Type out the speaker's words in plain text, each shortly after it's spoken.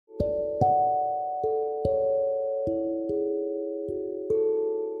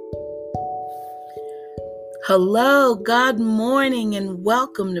Hello, good morning, and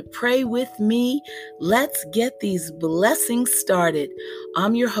welcome to Pray With Me. Let's get these blessings started.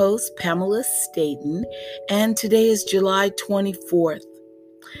 I'm your host, Pamela Staten, and today is July 24th.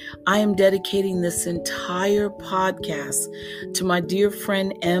 I am dedicating this entire podcast to my dear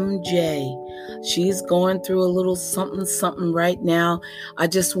friend MJ. She's going through a little something right now. I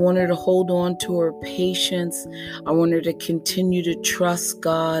just want her to hold on to her patience. I want her to continue to trust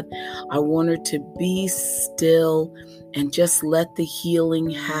God. I want her to be still and just let the healing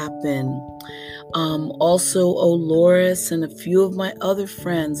happen. Also, Oloris and a few of my other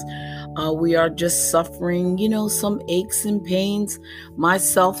friends, we are just suffering, some aches and pains,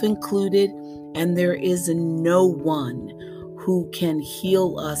 myself included, and there is no one who can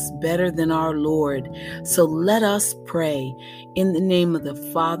heal us better than our Lord. So let us pray in the name of the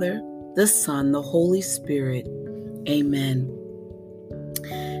Father, the Son, the Holy Spirit. Amen.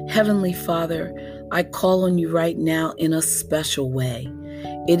 Heavenly Father, I call on you right now in a special way.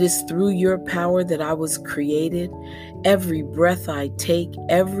 It is through your power that I was created. Every breath I take,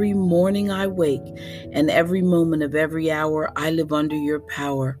 every morning I wake, and every moment of every hour I live under your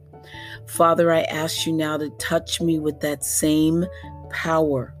power. Father, I ask you now to touch me with that same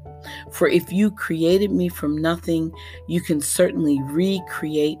power. For if you created me from nothing, you can certainly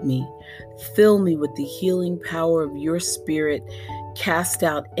recreate me. Fill me with the healing power of your Spirit. Cast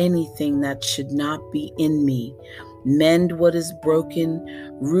out anything that should not be in me. Mend what is broken,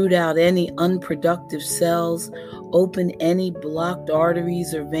 root out any unproductive cells, open any blocked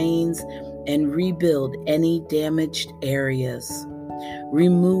arteries or veins, and rebuild any damaged areas.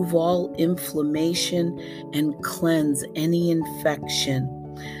 Remove all inflammation and cleanse any infection.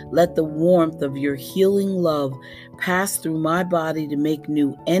 Let the warmth of your healing love pass through my body to make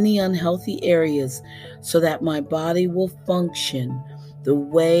new any unhealthy areas so that my body will function the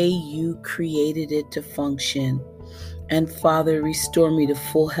way you created it to function. And Father, restore me to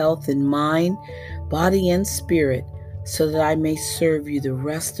full health in mind, body, and spirit so that I may serve you the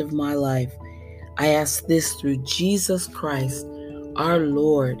rest of my life. I ask this through Jesus Christ, our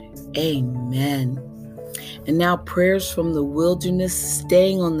Lord. Amen. And now prayers from the wilderness,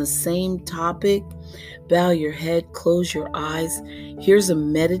 staying on the same topic. Bow your head, close your eyes. Here's a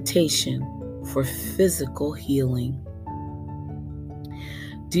meditation for physical healing.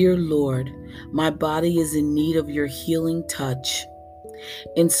 Dear Lord, my body is in need of your healing touch.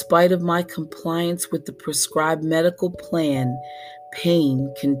 In spite of my compliance with the prescribed medical plan,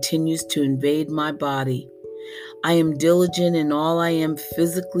 pain continues to invade my body. I am diligent in all I am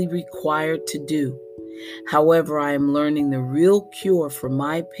physically required to do. However, I am learning the real cure for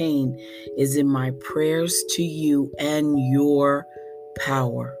my pain is in my prayers to you and your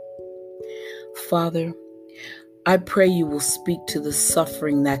power. Father, I pray you will speak to the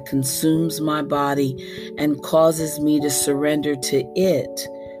suffering that consumes my body and causes me to surrender to it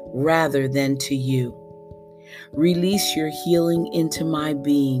rather than to you. Release your healing into my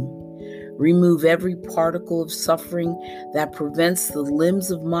being. Remove every particle of suffering that prevents the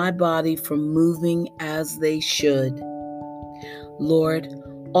limbs of my body from moving as they should. Lord,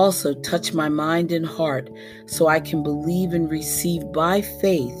 also touch my mind and heart so I can believe and receive by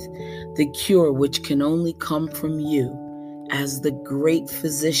faith the cure which can only come from you. As the great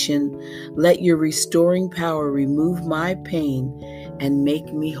physician, let your restoring power remove my pain and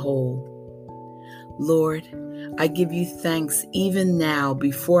make me whole. Lord, I give you thanks even now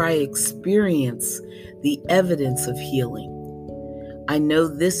before I experience the evidence of healing. I know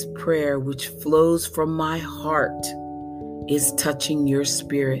this prayer which flows from my heart is touching your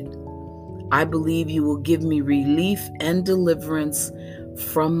spirit. I believe you will give me relief and deliverance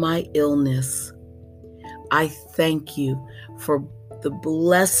from my illness. I thank you for the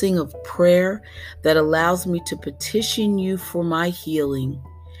blessing of prayer that allows me to petition you for my healing.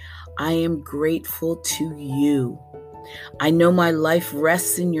 I am grateful to you. I know my life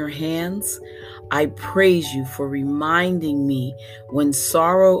rests in your hands. I praise you for reminding me when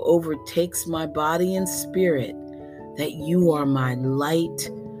sorrow overtakes my body and spirit that you are my light,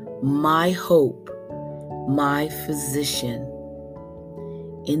 my hope, my physician.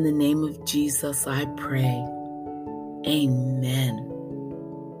 In the name of Jesus, I pray. Amen.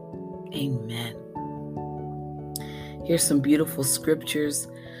 Amen. Here's some beautiful scriptures.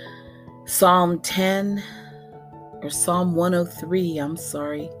 Psalm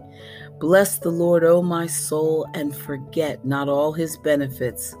 103, Bless the Lord, O my soul, and forget not all his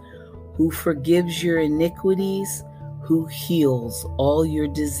benefits, who forgives your iniquities, who heals all your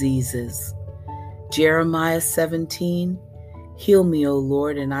diseases. Jeremiah 17, Heal me, O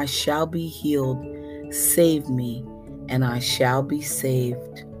Lord, and I shall be healed. Save me, and I shall be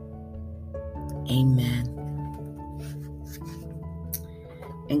saved. Amen.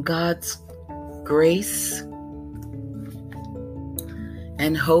 and God's grace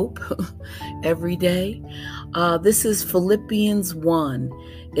and hope every day. This is Philippians 1.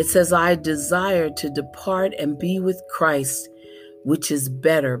 It says, I desire to depart and be with Christ, which is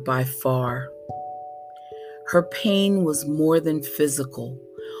better by far. Her pain was more than physical.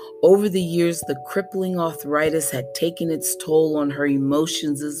 Over the years, the crippling arthritis had taken its toll on her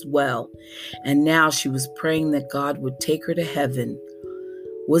emotions as well, and now she was praying that God would take her to heaven.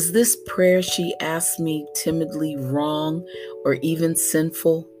 Was this prayer she asked me timidly wrong or even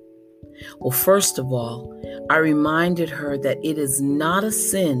sinful? Well, first of all, I reminded her that it is not a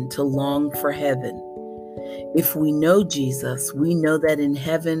sin to long for heaven. If we know Jesus, we know that in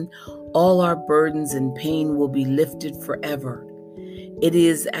heaven, all our burdens and pain will be lifted forever. It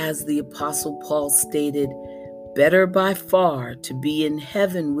is, as the Apostle Paul stated, better by far to be in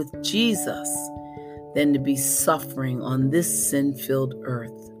heaven with Jesus than to be suffering on this sin-filled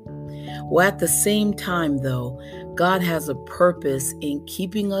earth. Well, at the same time, though, God has a purpose in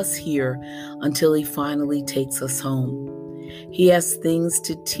keeping us here until He finally takes us home. He has things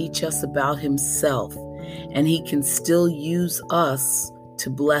to teach us about Himself, and He can still use us to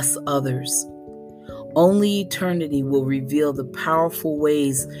bless others. Only eternity will reveal the powerful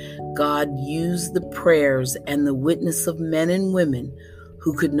ways God used the prayers and the witness of men and women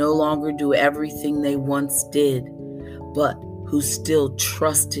who could no longer do everything they once did, but who still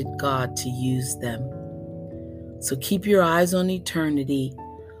trusted God to use them. So keep your eyes on eternity,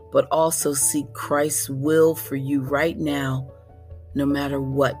 but also seek Christ's will for you right now, no matter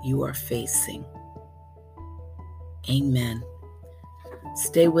what you are facing. Amen.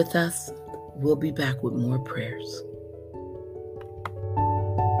 Stay with us. We'll be back with more prayers.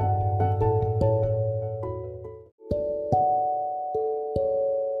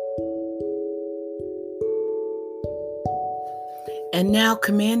 And now,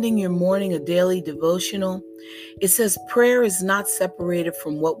 commanding your morning a daily devotional, it says prayer is not separated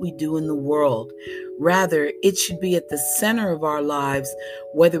from what we do in the world. Rather, it should be at the center of our lives,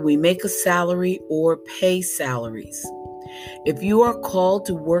 whether we make a salary or pay salaries. If you are called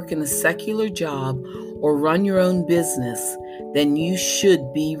to work in a secular job or run your own business, then you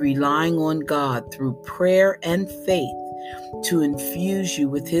should be relying on God through prayer and faith to infuse you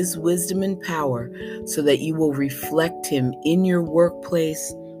with His wisdom and power so that you will reflect Him in your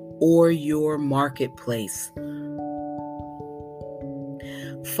workplace or your marketplace.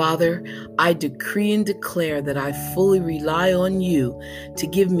 Father, I decree and declare that I fully rely on You to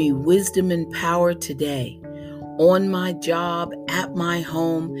give me wisdom and power today. On my job, at my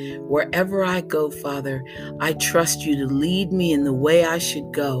home, wherever I go, Father, I trust You to lead me in the way I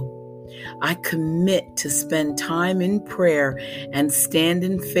should go. I commit to spend time in prayer and stand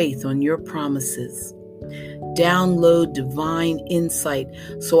in faith on Your promises. Download divine insight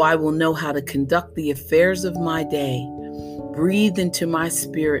so I will know how to conduct the affairs of my day. Breathe into my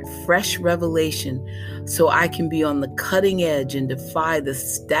spirit fresh revelation so I can be on the cutting edge and defy the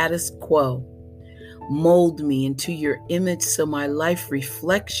status quo. Mold me into Your image so my life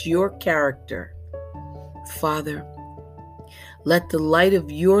reflects Your character. Father, let the light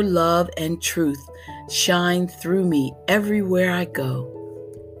of Your love and truth shine through me everywhere I go.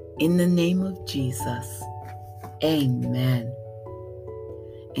 In the name of Jesus, amen.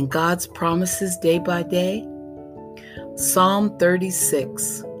 And God's promises day by day. Psalm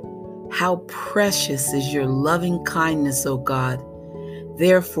 36. How precious is Your loving kindness, O God.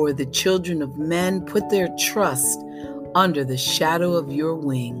 Therefore, the children of men put their trust under the shadow of Your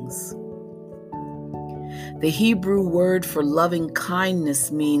wings. The Hebrew word for loving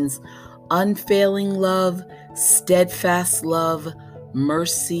kindness means unfailing love, steadfast love,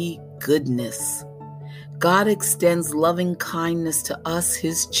 mercy, goodness. God extends loving kindness to us,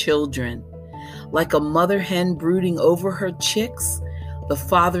 His children. Like a mother hen brooding over her chicks, the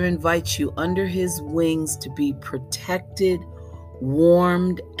Father invites you under His wings to be protected,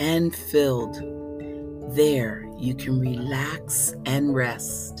 warmed, and filled. There you can relax and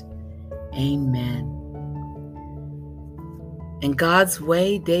rest. Amen. And God's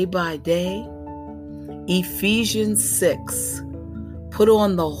way day by day, Ephesians 6. Put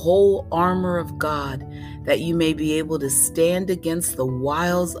on the whole armor of God that you may be able to stand against the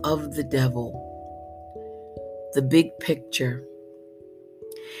wiles of the devil. The big picture.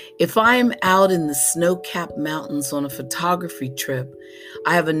 If I am out in the snow-capped mountains on a photography trip,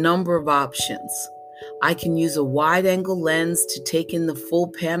 I have a number of options. I can use a wide-angle lens to take in the full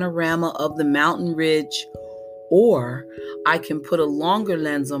panorama of the mountain ridge, or I can put a longer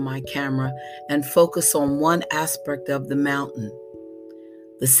lens on my camera and focus on one aspect of the mountain.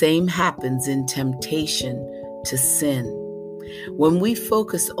 The same happens in temptation to sin. When we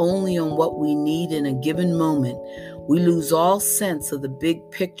focus only on what we need in a given moment, we lose all sense of the big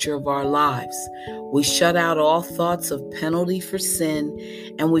picture of our lives. We shut out all thoughts of penalty for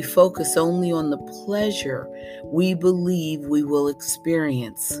sin, and we focus only on the pleasure we believe we will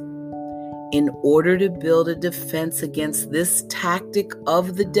experience. In order to build a defense against this tactic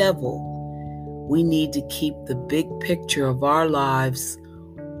of the devil, we need to keep the big picture of our lives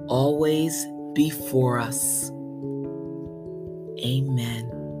always before us. Amen.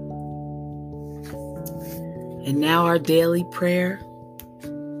 And now our daily prayer.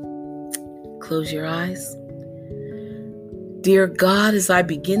 Close your eyes. Dear God, as I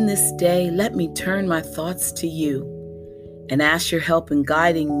begin this day, let me turn my thoughts to you and ask your help in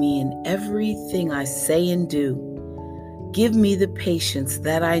guiding me in everything I say and do. Give me the patience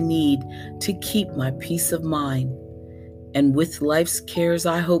that I need to keep my peace of mind. And with life's cares,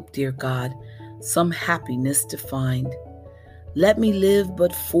 I hope, dear God, some happiness to find. Let me live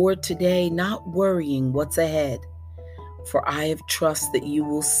but for today, not worrying what's ahead. For I have trust that you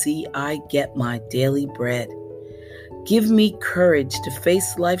will see I get my daily bread. Give me courage to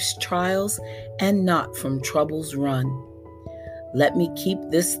face life's trials and not from troubles run. Let me keep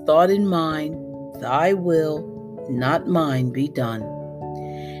this thought in mind, thy will, not mine, be done.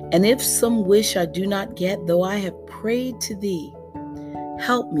 And if some wish I do not get, though I have prayed to thee,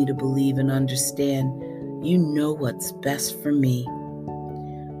 help me to believe and understand you know what's best for me.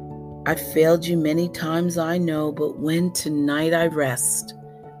 I failed you many times, I know, but when tonight I rest,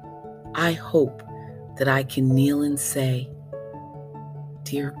 I hope that I can kneel and say,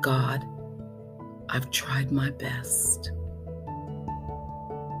 Dear God, I've tried my best.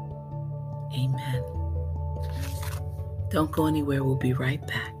 Amen. Don't go anywhere. We'll be right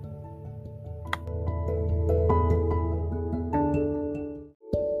back.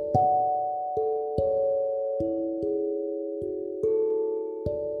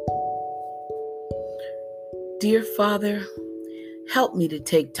 Dear Father, help me to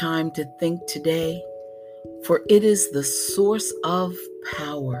take time to think today, for it is the source of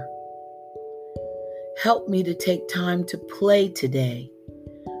power. Help me to take time to play today,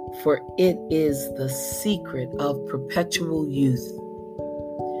 for it is the secret of perpetual youth.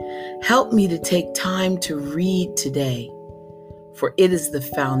 Help me to take time to read today, for it is the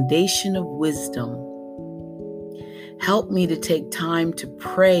foundation of wisdom. Help me to take time to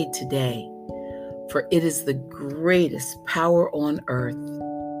pray today, for it is the greatest power on earth.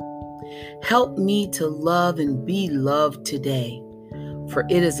 Help me to love and be loved today, for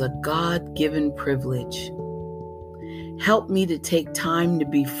it is a God-given privilege. Help me to take time to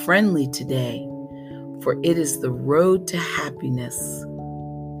be friendly today, for it is the road to happiness.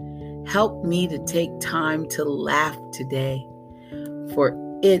 Help me to take time to laugh today, for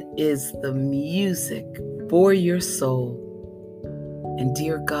it is the music for your soul. And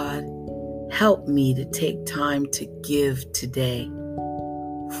dear God, help me to take time to give today,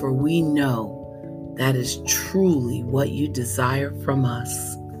 for we know that is truly what you desire from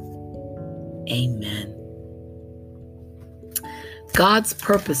us. Amen. God's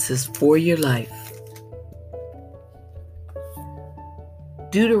purposes for your life.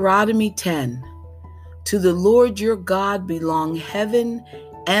 Deuteronomy 10. To the Lord your God belong heaven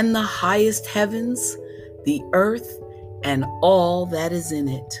and the highest heavens, the earth and all that is in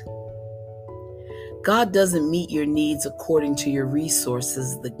it. God doesn't meet your needs according to your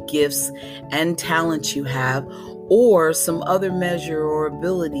resources, the gifts and talents you have, or some other measure or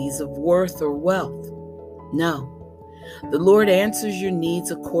abilities of worth or wealth. No. The Lord answers your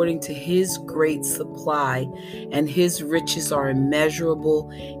needs according to his great supply, and his riches are immeasurable,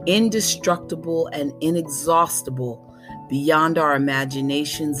 indestructible, and inexhaustible, beyond our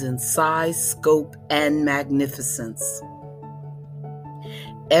imaginations in size, scope, and magnificence.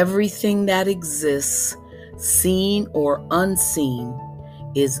 Everything that exists, seen or unseen,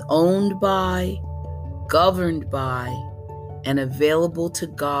 is owned by, governed by, and available to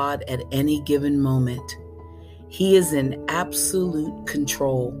God at any given moment. He is in absolute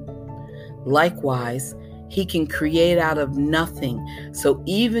control. Likewise, he can create out of nothing. So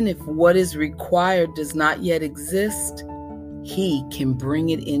even if what is required does not yet exist, he can bring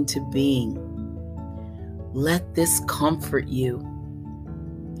it into being. Let this comfort you.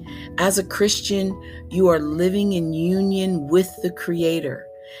 As a Christian, you are living in union with the Creator,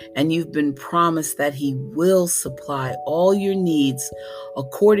 and you've been promised that he will supply all your needs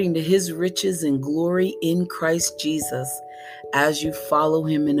according to his riches and glory in Christ Jesus as you follow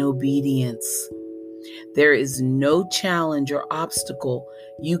him in obedience. There is no challenge or obstacle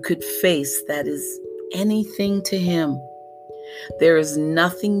you could face that is anything to him. There is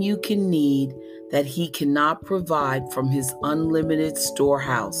nothing you can need that he cannot provide from his unlimited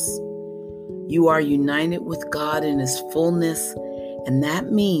storehouse. You are united with God in his fullness, and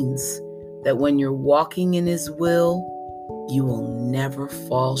that means that when you're walking in his will, you will never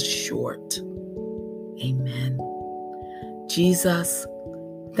fall short. Amen. Jesus,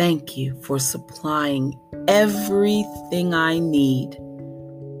 thank you for supplying everything I need.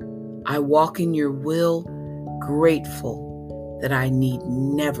 I walk in your will, grateful that I need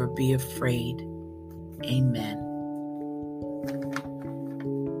never be afraid. Amen.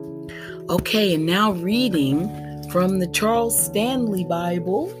 Okay, and now reading from the Charles Stanley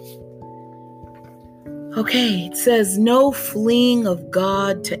Bible. Okay, it says, no fleeing of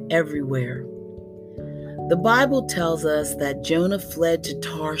God to everywhere. The Bible tells us that Jonah fled to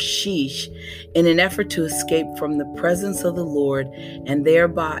Tarshish in an effort to escape from the presence of the Lord and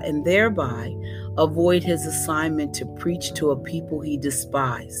thereby avoid his assignment to preach to a people he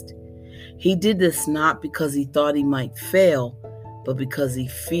despised. He did this not because he thought he might fail, but because he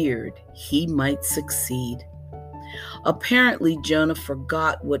feared he might succeed. Apparently, Jonah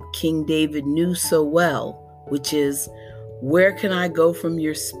forgot what King David knew so well, which is, where can I go from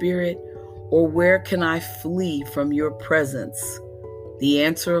your spirit, or where can I flee from your presence? The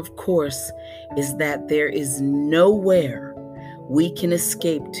answer, of course, is that there is nowhere we can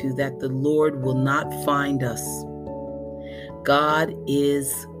escape to that the Lord will not find us. God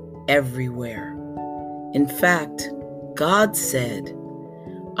is everywhere. In fact, God said,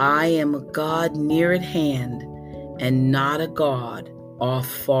 I am a God near at hand and not a God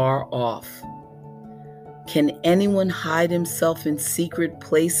far off. Can anyone hide himself in secret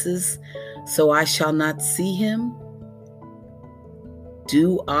places so I shall not see him?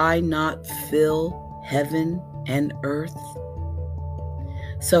 Do I not fill heaven and earth?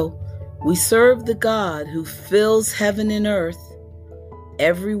 So we serve the God who fills heaven and earth.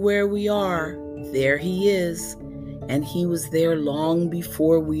 Everywhere we are, there he is, and he was there long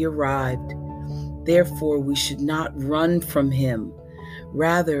before we arrived. Therefore, we should not run from him.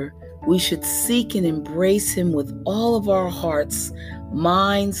 Rather, we should seek and embrace him with all of our hearts,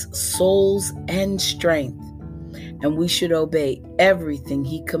 minds, souls, and strength. And we should obey everything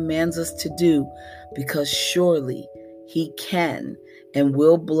he commands us to do, because surely he can and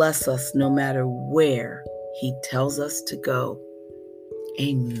will bless us no matter where he tells us to go.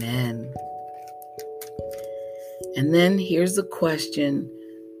 Amen. And then here's the question: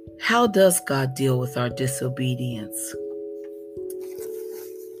 how does God deal with our disobedience?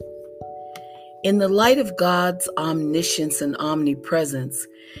 In the light of God's omniscience and omnipresence,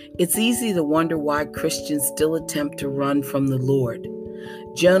 it's easy to wonder why Christians still attempt to run from the Lord.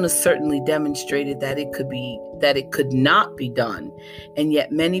 Jonah certainly demonstrated that it could not be done, and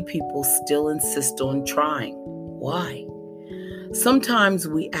yet many people still insist on trying. Why? Sometimes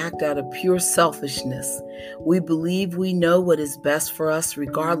we act out of pure selfishness. We believe we know what is best for us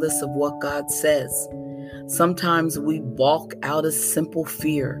regardless of what God says. Sometimes we balk out of simple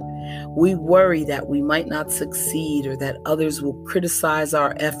fear. We worry that we might not succeed, or that others will criticize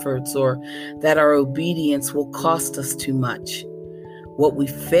our efforts, or that our obedience will cost us too much. What we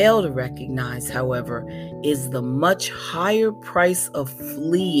fail to recognize, however, is the much higher price of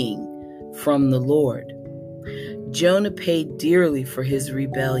fleeing from the Lord. Jonah paid dearly for his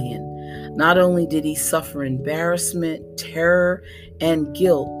rebellion. Not only did he suffer embarrassment, terror, and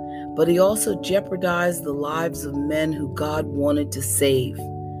guilt, but he also jeopardized the lives of men who God wanted to save.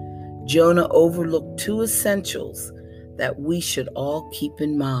 Jonah overlooked two essentials that we should all keep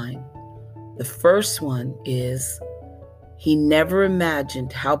in mind. The first one is he never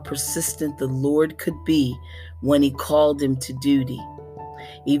imagined how persistent the Lord could be when he called him to duty.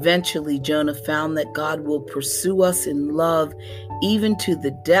 Eventually, Jonah found that God will pursue us in love even to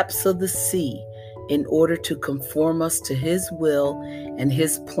the depths of the sea in order to conform us to his will and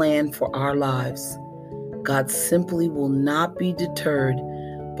his plan for our lives. God simply will not be deterred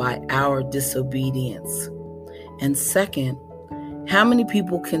by our disobedience. And second, how many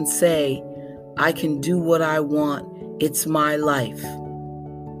people can say, I can do what I want, it's my life?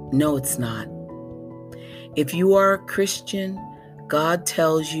 No, it's not. If you are a Christian, God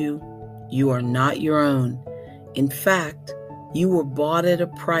tells you you are not your own. In fact, you were bought at a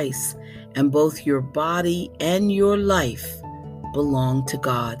price, and both your body and your life belong to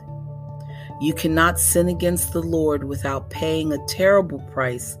God. You cannot sin against the Lord without paying a terrible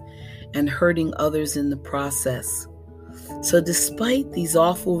price and hurting others in the process. So despite these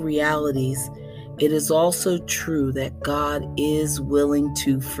awful realities, it is also true that God is willing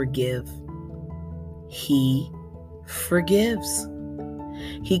to forgive. He forgives.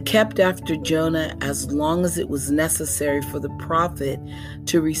 He kept after Jonah as long as it was necessary for the prophet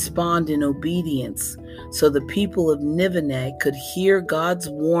to respond in obedience, so the people of Nineveh could hear God's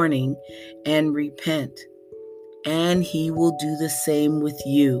warning and repent. And he will do the same with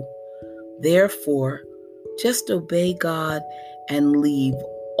you. Therefore, just obey God and leave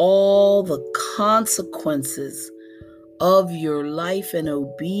all the consequences of your life and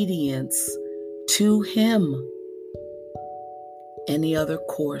obedience to Him. Any other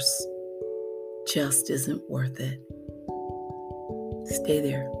course just isn't worth it. Stay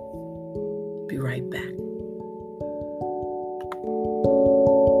there. Be right back.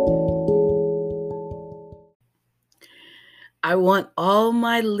 I want all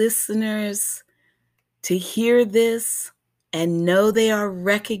my listeners to hear this and know they are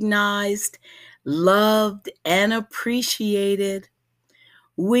recognized, loved, and appreciated.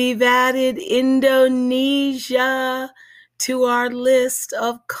 We've added Indonesia to our list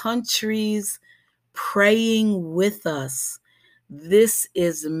of countries praying with us. This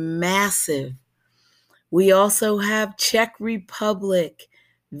is massive. We also have Czech Republic,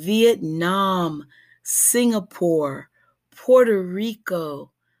 Vietnam, Singapore, Puerto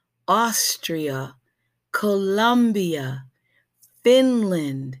Rico, Austria, Colombia,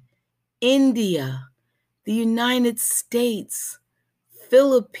 Finland, India, the United States,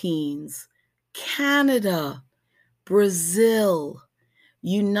 Philippines, Canada, Brazil,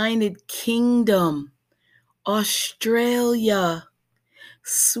 United Kingdom, Australia,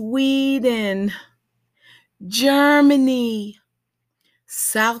 Sweden, Germany,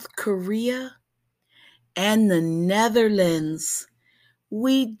 South Korea, and the Netherlands.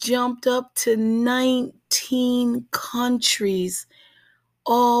 We jumped up to 19 countries,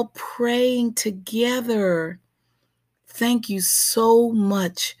 all praying together. Thank you so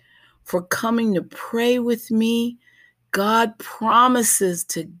much for coming to pray with me. God promises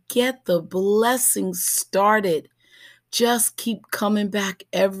to get the blessings started. Just keep coming back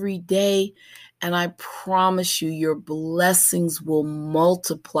every day, and I promise you, your blessings will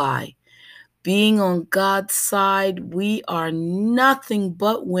multiply. Being on God's side, we are nothing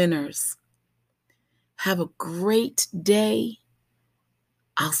but winners. Have a great day.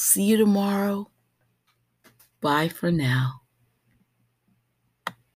 I'll see you tomorrow. Bye for now.